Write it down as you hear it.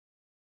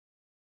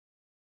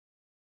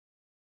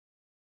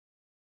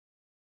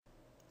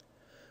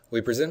we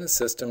present a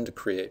system to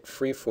create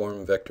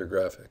free-form vector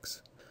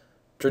graphics.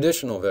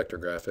 Traditional vector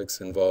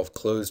graphics involve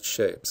closed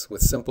shapes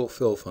with simple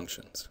fill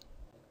functions.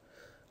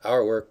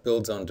 Our work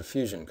builds on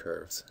diffusion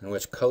curves, in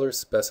which colors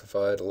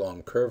specified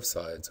along curved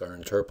sides are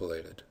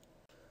interpolated.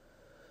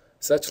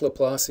 Such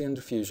Laplacian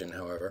diffusion,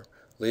 however,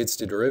 leads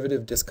to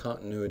derivative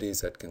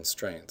discontinuities at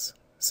constraints,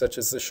 such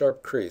as the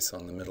sharp crease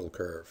on the middle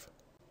curve.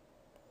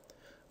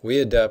 We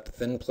adapt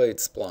thin plate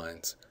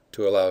splines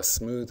to allow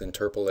smooth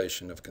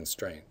interpolation of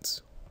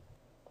constraints.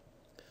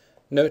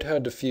 Note how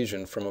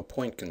diffusion from a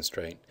point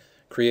constraint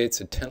creates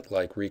a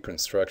tent-like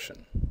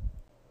reconstruction,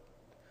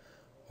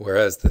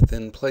 whereas the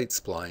thin plate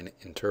spline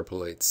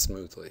interpolates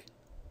smoothly.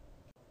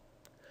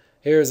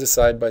 Here is a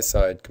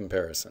side-by-side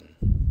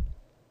comparison.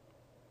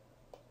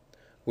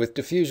 With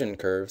diffusion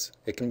curves,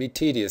 it can be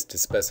tedious to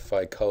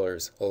specify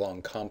colors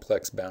along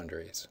complex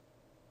boundaries.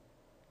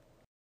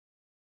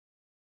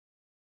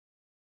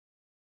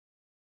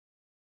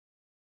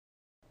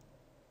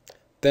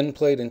 Thin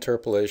plate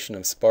interpolation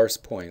of sparse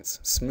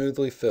points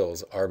smoothly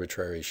fills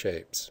arbitrary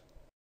shapes.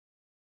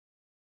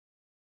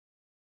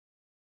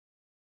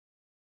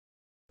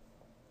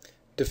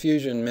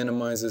 Diffusion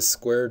minimizes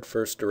squared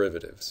first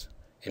derivatives.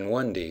 In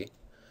 1D,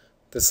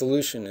 the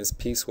solution is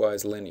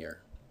piecewise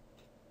linear.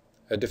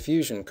 A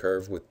diffusion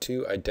curve with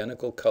two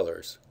identical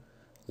colors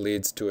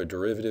leads to a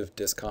derivative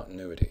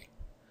discontinuity.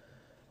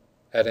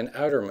 At an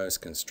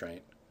outermost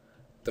constraint,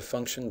 the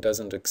function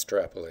doesn't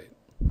extrapolate.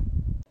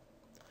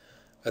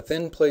 A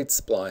thin plate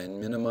spline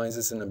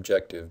minimizes an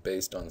objective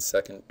based on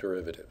second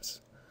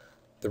derivatives.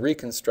 The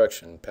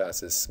reconstruction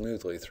passes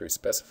smoothly through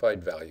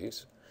specified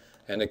values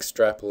and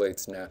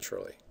extrapolates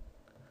naturally.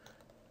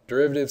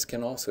 Derivatives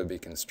can also be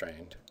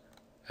constrained,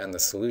 and the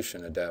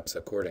solution adapts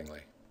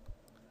accordingly.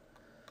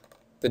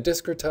 The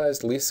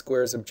discretized least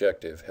squares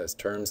objective has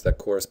terms that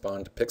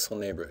correspond to pixel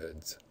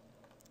neighborhoods.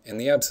 In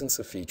the absence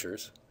of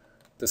features,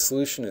 the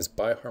solution is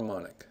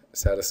biharmonic,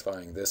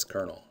 satisfying this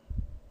kernel.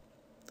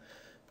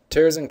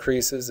 Tears and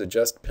creases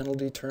adjust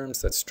penalty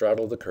terms that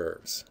straddle the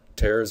curves.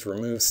 Tears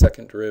remove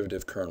second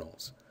derivative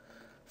kernels.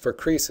 For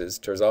creases,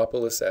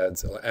 Terzopoulos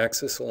adds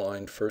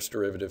axis-aligned first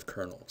derivative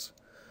kernels.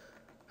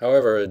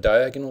 However, a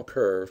diagonal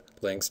curve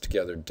links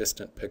together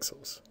distant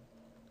pixels.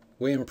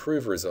 We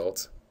improve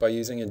results by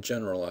using a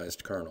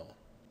generalized kernel.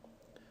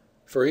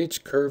 For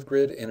each curve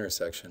grid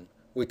intersection,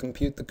 we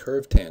compute the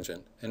curve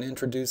tangent and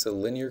introduce a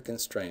linear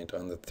constraint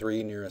on the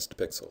three nearest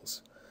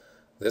pixels.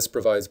 This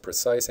provides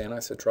precise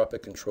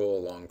anisotropic control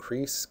along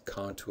crease,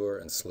 contour,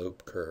 and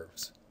slope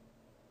curves.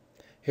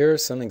 Here are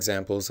some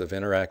examples of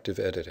interactive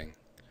editing.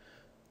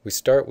 We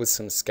start with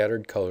some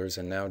scattered colors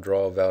and now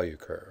draw a value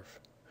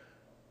curve.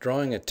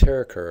 Drawing a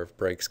tear curve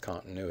breaks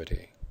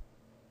continuity.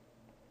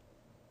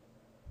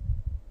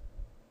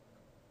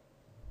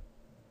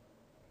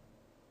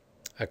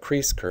 A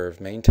crease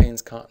curve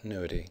maintains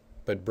continuity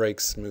but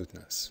breaks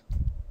smoothness.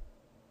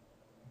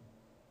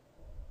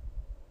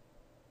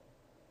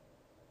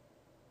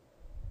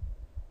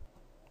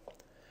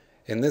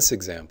 In this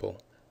example,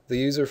 the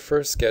user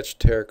first sketched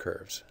tear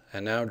curves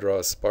and now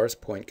draws sparse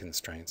point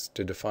constraints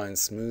to define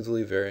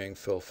smoothly varying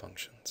fill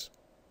functions.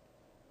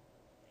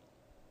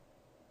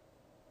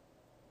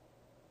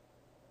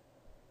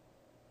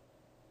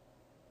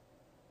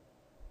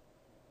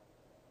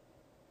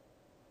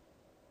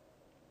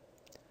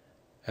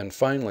 And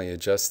finally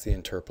adjusts the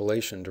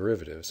interpolation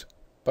derivatives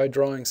by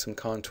drawing some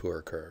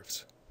contour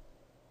curves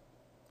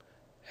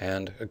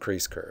and a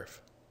crease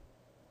curve.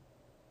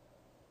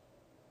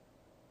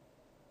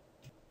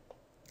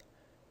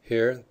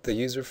 Here, the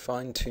user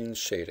fine-tunes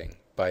shading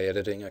by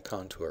editing a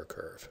contour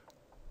curve.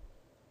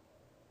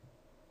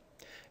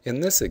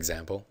 In this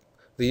example,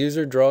 the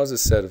user draws a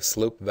set of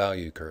slope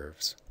value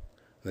curves.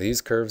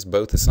 These curves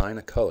both assign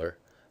a color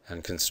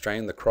and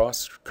constrain the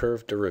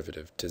cross-curve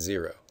derivative to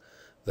 0,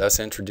 thus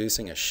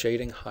introducing a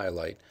shading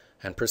highlight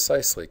and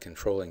precisely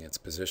controlling its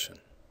position.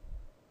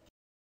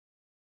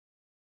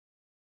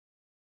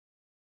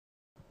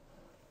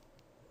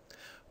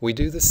 We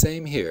do the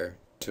same here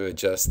to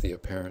adjust the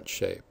apparent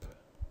shape.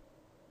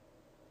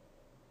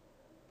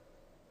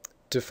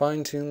 To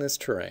fine-tune this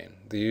terrain,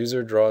 the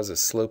user draws a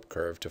slope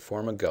curve to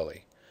form a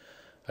gully,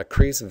 a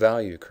crease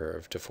value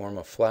curve to form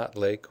a flat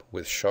lake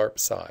with sharp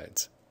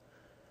sides,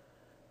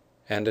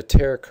 and a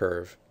tear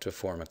curve to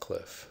form a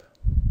cliff.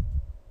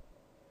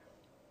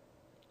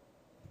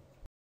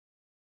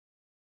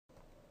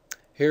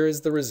 Here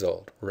is the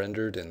result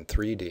rendered in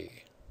 3D.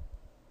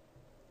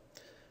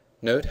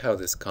 Note how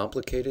this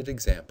complicated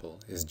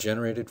example is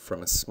generated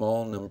from a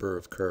small number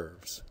of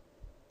curves.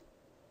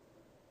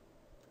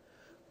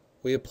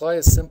 We apply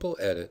a simple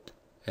edit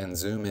and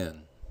zoom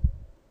in.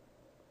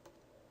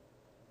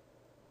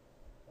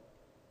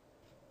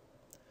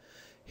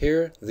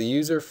 Here, the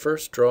user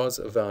first draws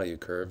a value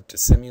curve to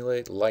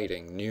simulate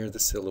lighting near the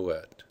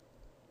silhouette.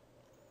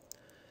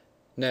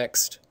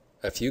 Next,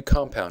 a few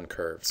compound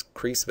curves,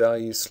 crease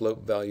value,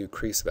 slope value,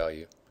 crease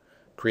value,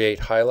 create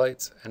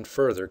highlights and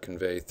further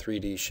convey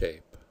 3D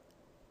shape.